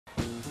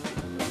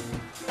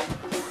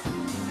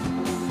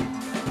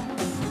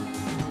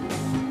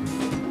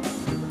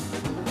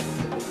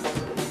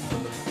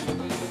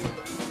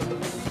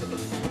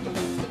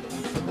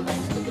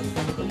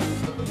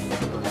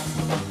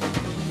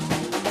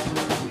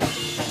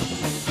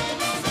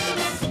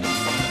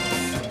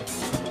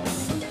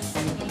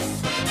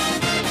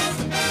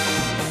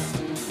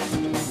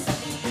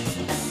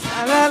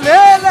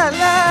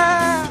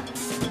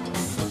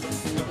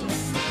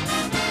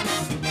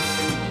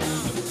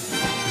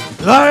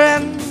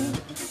Lorraine,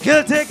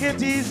 girl, take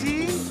it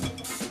easy.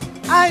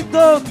 I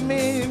don't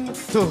mean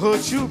to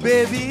hurt you,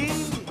 baby.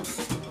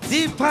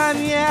 Deep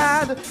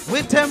yard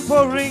with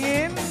tempo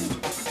ringing,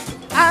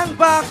 and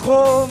back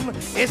home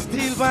it's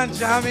still band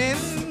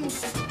jamming.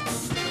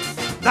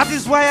 That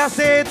is why I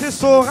say it is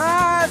so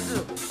hard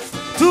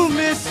to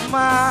miss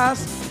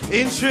Mass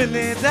in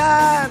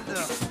Trinidad,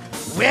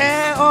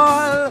 where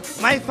all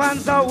my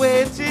fans are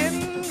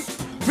waiting,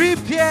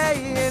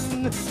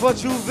 preparing for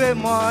Juve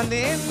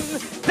morning.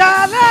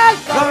 Darling,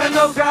 come and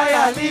don't cry,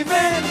 I'm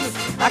leaving.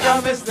 I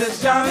can't miss this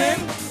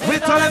jamming,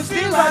 with all them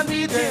still band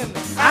beating,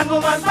 and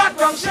woman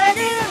background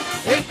shaking.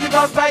 If you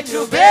don't fight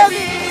you,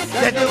 baby,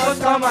 then you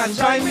must come and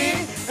join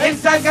me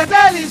inside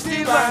Calypso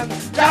steel band,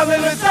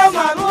 jamming with some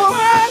man,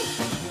 woman.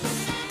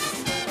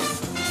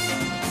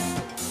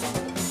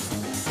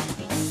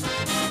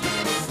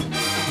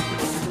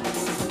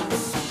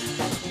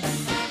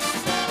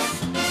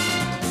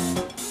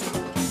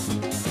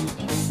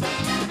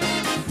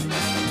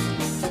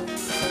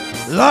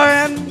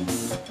 Lorraine,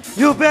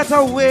 you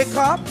better wake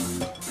up.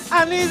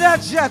 I need a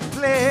jet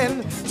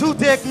plane to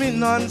take me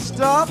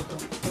non-stop.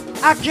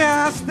 I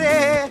can't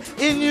stay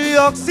in New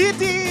York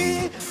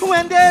City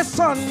when there's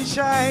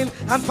sunshine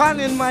and fun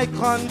in my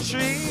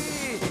country.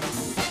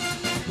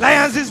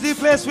 Lions is the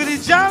place with the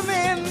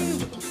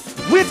jamming,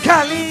 with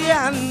Cali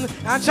and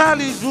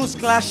Charlie's Roots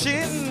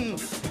clashing.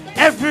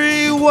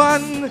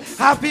 Everyone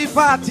happy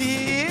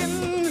partying,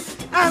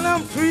 and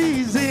I'm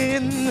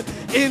freezing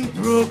in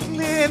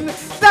Brooklyn.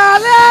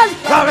 Darling,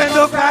 Lorraine,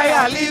 don't cry,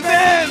 I'm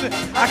leaving.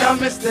 I can't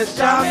miss this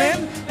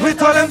jamming,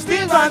 with all them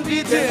steel band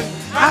beating,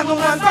 and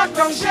woman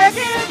background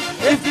shaking.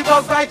 If you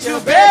don't fight you,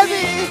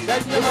 baby,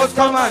 then you must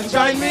come and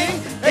join me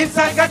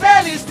inside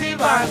Calypso steel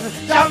band,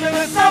 jamming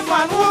with some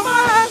man,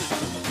 woman.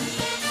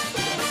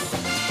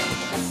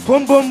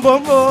 Boom, boom,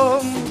 boom,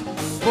 boom.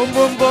 Boom,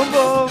 boom, boom,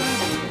 boom.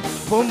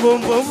 Boom,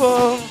 boom, boom,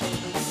 boom.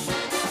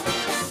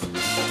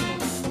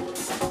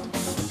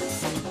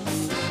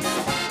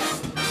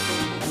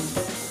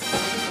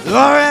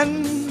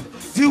 Lorraine,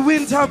 the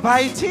winter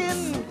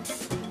biting,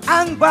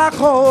 and back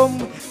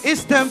home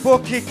is tempo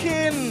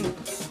kicking.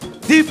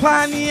 The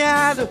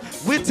yard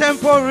with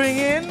tempo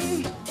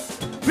ringing,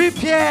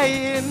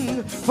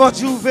 preparing for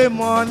Juve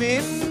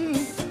morning.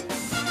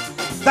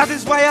 That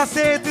is why I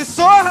say it is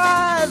so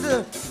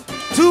hard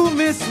to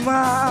miss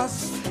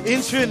Mass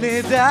in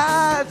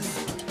Trinidad,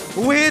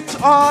 with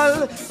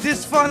all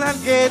this fun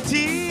and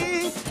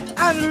gaiety,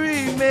 and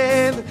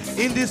remain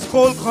in this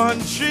cold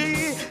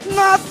country.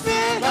 Not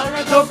me,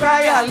 Lorraine, don't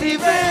cry, I'm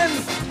leaving.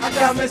 I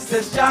can't miss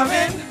this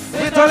jamming,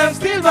 with all them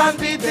steel band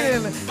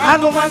beating,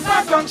 and woman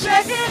background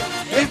shaking.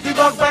 If the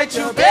bug bite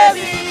you,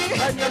 baby,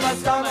 then you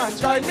must come and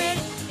join me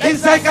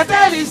inside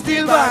Calypso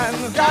steel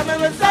band,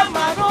 jamming with some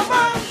man,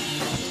 woman.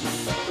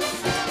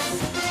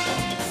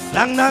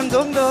 Lang nang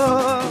dong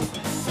dong,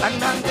 lang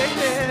nang ding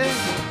ding,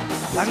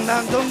 lang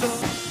nang dong dong.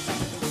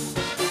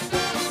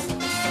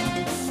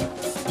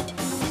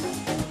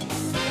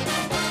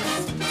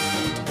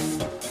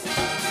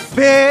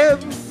 Babe,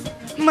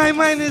 my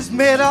mind is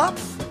made up.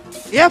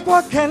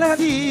 Airport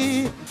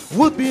Kennedy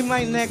would be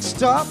my next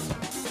stop.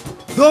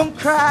 Don't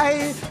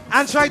cry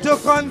and try to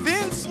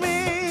convince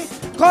me,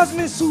 cause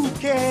my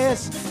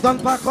suitcase done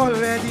pack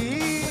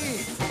already.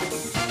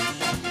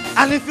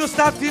 And if you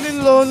start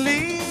feeling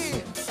lonely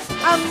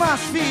and mass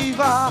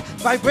fever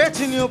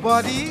vibrating your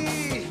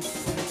body,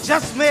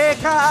 just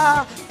make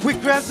a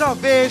quick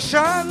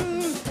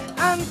reservation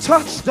and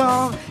touch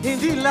down in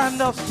the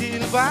land of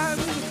steel band.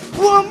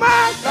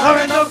 Woman,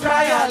 Lorraine, don't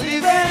cry, I'm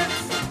leaving.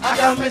 I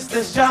can't miss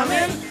this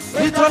jamming,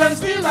 with all them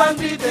steel band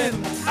beating,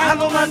 and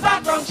woman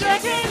background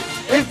shaking.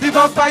 If the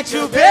bug bites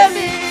you,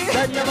 baby,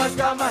 then you must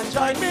come and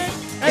join me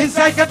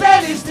inside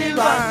Calypso steel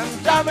band,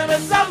 jamming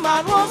with some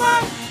man,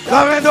 woman.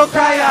 Lorraine, don't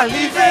cry, I'm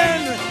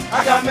leaving.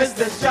 I can't miss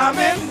this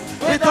jamming,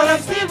 with all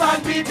them steel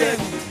band beating,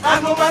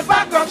 and woman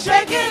background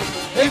shaking.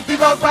 If the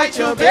bug bites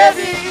you,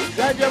 baby,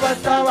 then you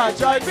must come and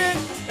join me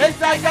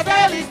inside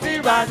Calypso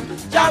steel band,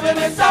 jamming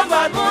with some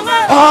man,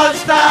 woman. All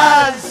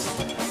stars,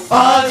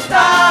 all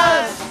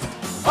stars,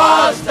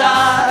 all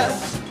stars,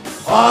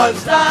 all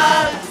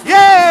stars,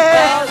 yeah!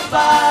 There's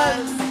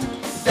buzz,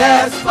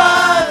 there's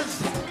buzz,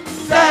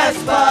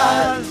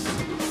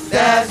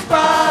 there's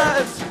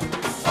buzz,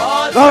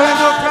 all stars. Lorraine,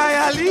 don't cry,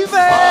 I'm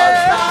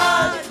leaving.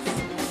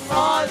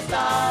 All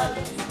stars,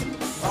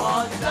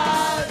 all stars, all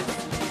stars.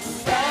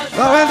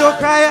 Lorraine, don't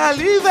cry, I'm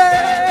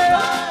leaving.